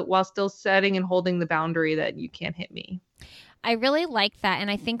also while still setting and holding the boundary that you can't hit me. I really like that. And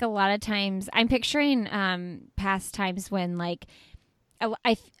I think a lot of times I'm picturing past times when like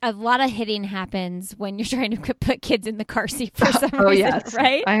a lot of hitting happens when you're trying to put kids in the car seat for some reason, yes.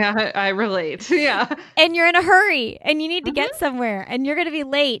 Right? I relate. Yeah. And you're in a hurry and you need to get somewhere and you're going to be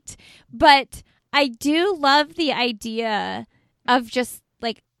late. But I do love the idea of just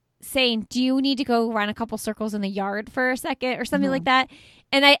like saying, do you need to go run a couple circles in the yard for a second or something like that?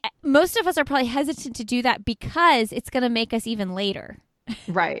 And most of us are probably hesitant to do that because it's going to make us even later.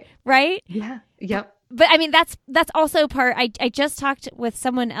 Right. Right? Yeah. Yep. But I mean, that's also part, I just talked with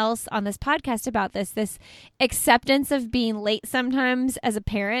someone else on this podcast about this acceptance of being late sometimes as a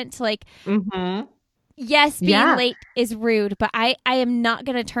parent, like, yes, being late is rude, but I am not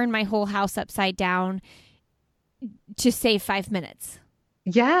going to turn my whole house upside down to save 5 minutes.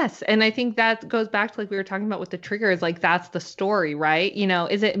 Yes. And I think that goes back to like we were talking about with the triggers, like that's the story, right?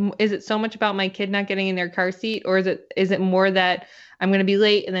 Is it so much about my kid not getting in their car seat, or is it more that I'm going to be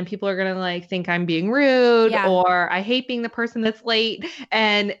late and then people are going to like think I'm being rude, Yeah. or I hate being the person that's late.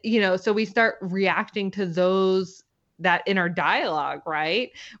 And, so we start reacting to that inner dialogue, right?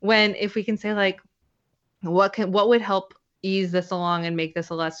 When if we can say like, what would help ease this along and make this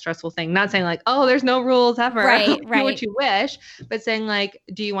a less stressful thing? Not saying like, oh, there's no rules ever. Right, Do what right. you wish, but saying like,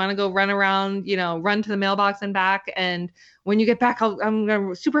 do you want to go run around, run to the mailbox and back, and when you get back, I'm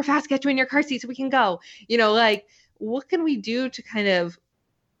gonna super fast get you in your car seat so we can go. Like what can we do to kind of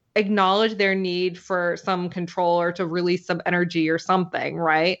acknowledge their need for some control or to release some energy or something,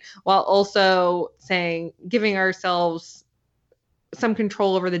 right? While also giving ourselves some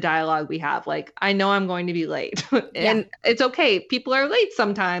control over the dialogue we have. Like, I know I'm going to be late Yeah. and it's okay. People are late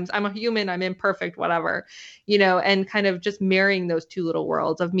sometimes. I'm a human, I'm imperfect, whatever, and kind of just marrying those two little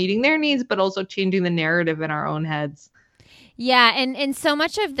worlds of meeting their needs, but also changing the narrative in our own heads. Yeah, and so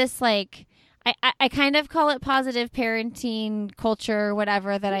much of this, like, I kind of call it positive parenting culture or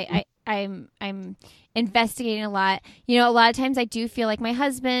whatever that I'm investigating a lot. A lot of times I do feel like my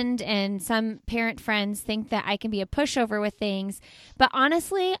husband and some parent friends think that I can be a pushover with things, but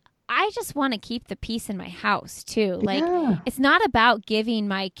honestly, I just want to keep the peace in my house too. Like, Yeah. it's not about giving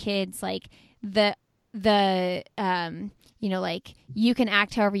my kids like the like you can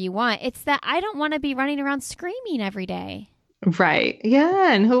act however you want. It's that I don't want to be running around screaming every day. Right.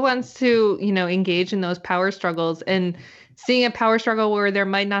 Yeah. And who wants to, engage in those power struggles and seeing a power struggle where there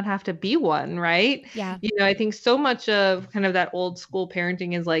might not have to be one, right? Yeah. I think so much of kind of that old school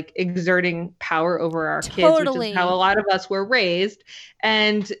parenting is like exerting power over our kids, which is how a Totally. lot of us were raised.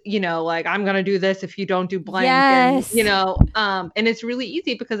 And, like, I'm going to do this if you don't do blank. And, Yes. and it's really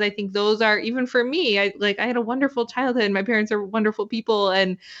easy because I think those are, even for me, I had a wonderful childhood. My parents are wonderful people.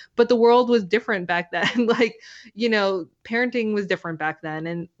 But the world was different back then. Like, parenting was different back then,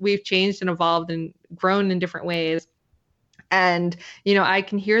 and we've changed and evolved and grown in different ways. And, I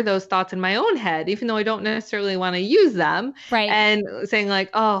can hear those thoughts in my own head, even though I don't necessarily want to use them, Right. and saying like,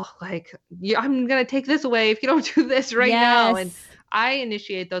 oh, like, I'm going to take this away if you don't do this right now. And Yes. I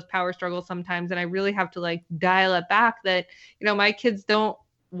initiate those power struggles sometimes, and I really have to like dial it back that, my kids don't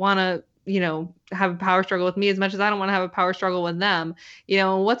want to, have a power struggle with me as much as I don't want to have a power struggle with them.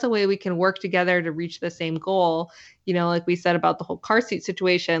 What's a way we can work together to reach the same goal? Like we said about the whole car seat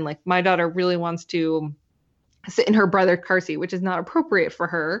situation, like my daughter really wants to sit in her brother's car seat, which is not appropriate for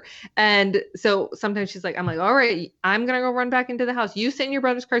her. And so sometimes she's like, I'm like, all right, I'm going to go run back into the house. You sit in your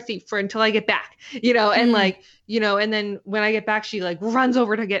brother's car seat until I get back, and like, and then when I get back, she like runs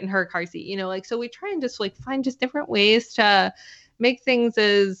over to get in her car seat, like, so we try and just like find just different ways to make things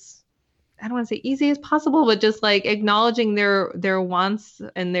as, I don't want to say easy as possible, but just like acknowledging their wants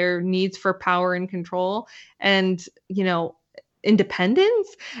and their needs for power and control and,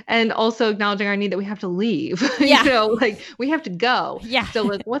 independence, and also acknowledging our need that we have to leave. Yeah. Like we have to go. Yeah. So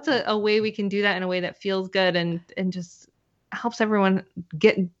like what's a way we can do that in a way that feels good and just helps everyone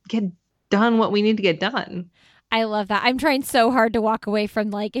get done what we need to get done. I love that. I'm trying so hard to walk away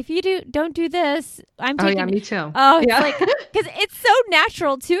from like, if you don't do this, I'm Oh taking. yeah, me too. Oh, it's Yeah. like, because it's so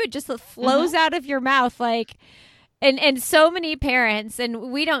natural too. It just flows out of your mouth, like, and so many parents,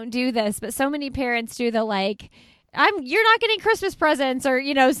 and we don't do this, but so many parents do the like, you're not getting Christmas presents or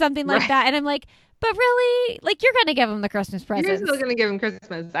something like Right. that, and I'm like, but really, like, you're gonna give them the Christmas You're presents. still gonna give him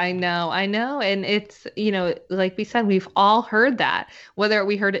Christmas. I know. And it's, like we said, we've all heard that. Whether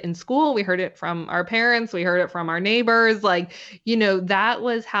we heard it in school, we heard it from our parents, we heard it from our neighbors. Like, that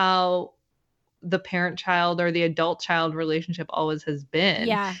was how the parent-child or the adult-child relationship always has been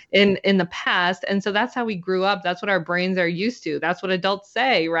Yeah. in the past. And so that's how we grew up. That's what our brains are used to. That's what adults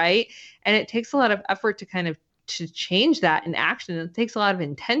say, right? And it takes a lot of effort to kind of to change that in action. It takes a lot of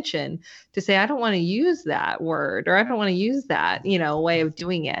intention to say, I don't want to use that word, or I don't want to use that, way of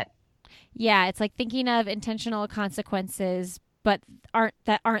doing it. Yeah, it's like thinking of intentional consequences, but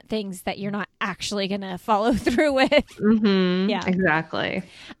aren't things that you're not actually gonna follow through with. Mm-hmm. Yeah. Exactly.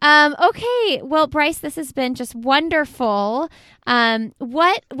 Okay. Well, Bryce, this has been just wonderful.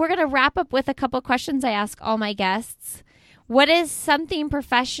 What we're gonna wrap up with a couple questions I ask all my guests. What is something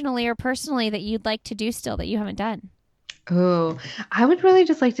professionally or personally that you'd like to do still that you haven't done? Oh, I would really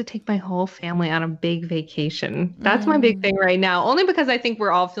just like to take my whole family on a big vacation. That's my big thing right now, only because I think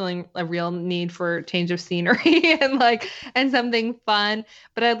we're all feeling a real need for change of scenery and something fun.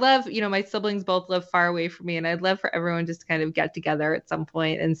 But I'd love, my siblings both live far away from me, and I'd love for everyone just to kind of get together at some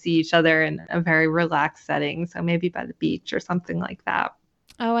point and see each other in a very relaxed setting. So maybe by the beach or something like that.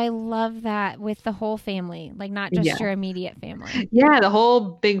 Oh, I love that with the whole family, like not just Yeah. your immediate family. Yeah, the whole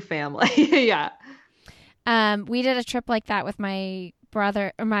big family. Yeah. We did a trip like that with my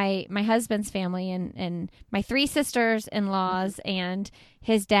brother or my husband's family and my 3 sisters-in-laws and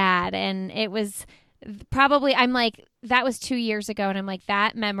his dad. And it was probably, I'm like, that was 2 years ago. And I'm like,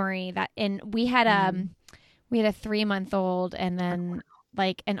 that memory and we had a 3-month-old and then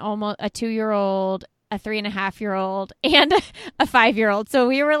like almost a 2-year-old, a 3.5-year-old and a 5-year-old. So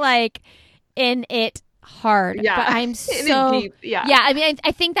we were like in it hard. Yeah. But I'm so deep, yeah. I mean,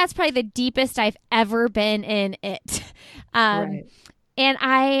 I think that's probably the deepest I've ever been in it. Right. And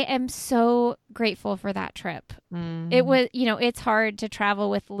I am so grateful for that trip. It was, it's hard to travel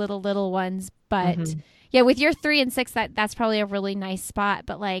with little ones, but yeah, with your 3 and 6, that's probably a really nice spot.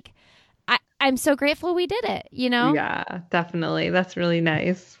 But like, I'm so grateful we did it, Yeah, definitely. That's really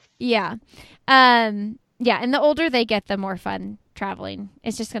nice. Yeah. Yeah. And the older they get, the more fun traveling.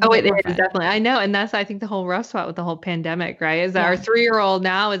 It's just going to get more fun. Definitely. I know. And that's, I think, the whole rough spot with the whole pandemic, right? Is that Yeah. our 3-year-old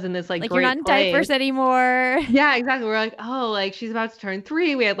now is in this like Like great you're not in place. diapers anymore. Yeah, exactly. We're like, oh, like she's about to turn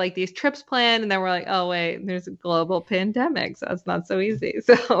 3. We had like these trips planned, and then we're like, oh wait, there's a global pandemic, so it's not so easy.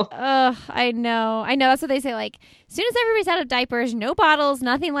 So I know. That's what they say. Like, as soon as everybody's out of diapers, no bottles,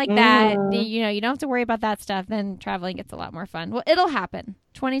 nothing like that. You don't have to worry about that stuff. Then traveling gets a lot more fun. Well, it'll happen.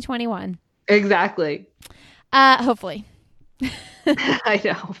 2021. Exactly. Hopefully. I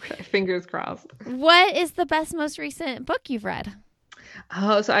know. Fingers crossed. What is the best, most recent book you've read?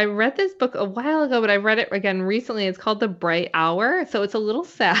 Oh, so I read this book a while ago, but I read it again recently. It's called The Bright Hour. So it's a little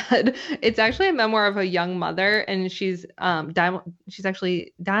sad. It's actually a memoir of a young mother, and she's she's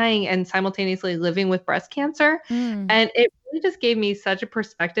actually dying and simultaneously living with breast cancer. And it really just gave me such a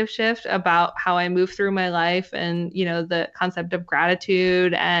perspective shift about how I move through my life and, the concept of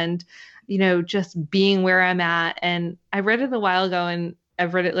gratitude and, just being where I'm at. And I read it a while ago, and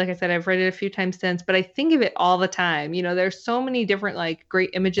I've read it, like I said, I've read it a few times since, but I think of it all the time. There's so many different like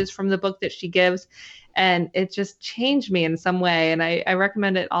great images from the book that she gives, and it just changed me in some way. And I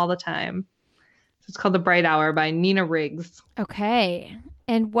recommend it all the time. So it's called The Bright Hour by Nina Riggs. Okay.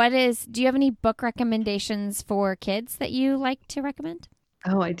 And do you have any book recommendations for kids that you like to recommend?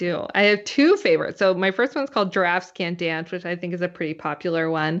 Oh, I do. I have 2 favorites. So my first one's called Giraffes Can't Dance, which I think is a pretty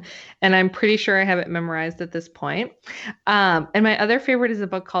popular one. And I'm pretty sure I have it memorized at this point. And my other favorite is a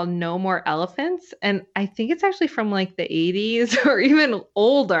book called No More Elephants. And I think it's actually from like the 80s or even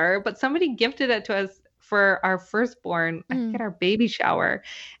older, but somebody gifted it to us for our firstborn, I think at our baby shower.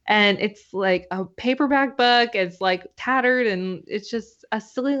 And it's like a paperback book. It's like tattered, and it's just a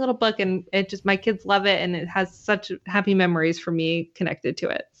silly little book. And my kids love it. And it has such happy memories for me connected to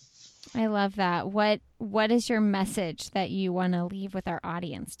it. I love that. What is your message that you want to leave with our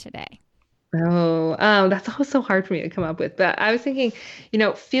audience today? Oh, that's always so hard for me to come up with. But I was thinking,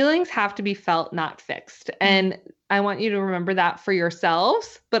 feelings have to be felt, not fixed. And I want you to remember that for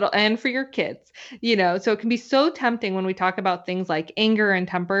yourselves, and for your kids, so it can be so tempting when we talk about things like anger and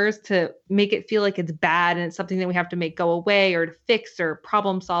tempers to make it feel like it's bad and it's something that we have to make go away or to fix or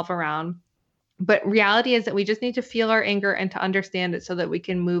problem solve around. But reality is that we just need to feel our anger and to understand it so that we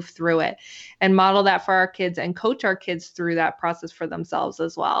can move through it and model that for our kids and coach our kids through that process for themselves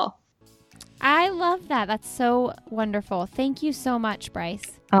as well. I love that. That's so wonderful. Thank you so much,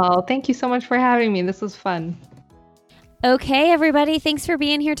 Bryce. Oh, thank you so much for having me. This was fun. Okay, everybody. Thanks for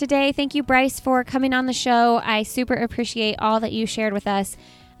being here today. Thank you, Bryce, for coming on the show. I super appreciate all that you shared with us.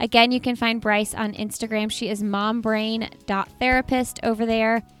 Again, you can find Bryce on Instagram. She is mombrain.therapist over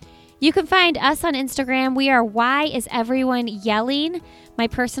there. You can find us on Instagram. We are Why Is Everyone Yelling? My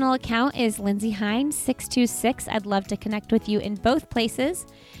personal account is Lindsay Hine 626. I'd love to connect with you in both places.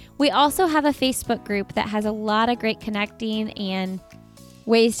 We also have a Facebook group that has a lot of great connecting and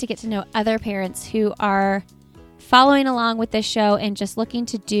ways to get to know other parents who are following along with this show and just looking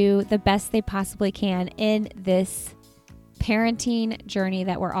to do the best they possibly can in this parenting journey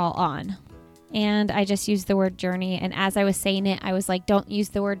that we're all on. And I just used the word journey. And as I was saying it, I was like, don't use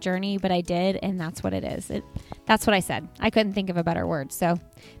the word journey, but I did. And that's what it is. That's what I said. I couldn't think of a better word. So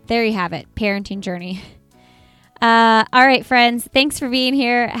there you have it. Parenting journey. All right, friends. Thanks for being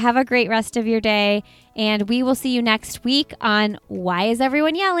here. Have a great rest of your day. And we will see you next week on Why Is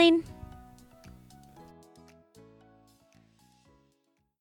Everyone Yelling?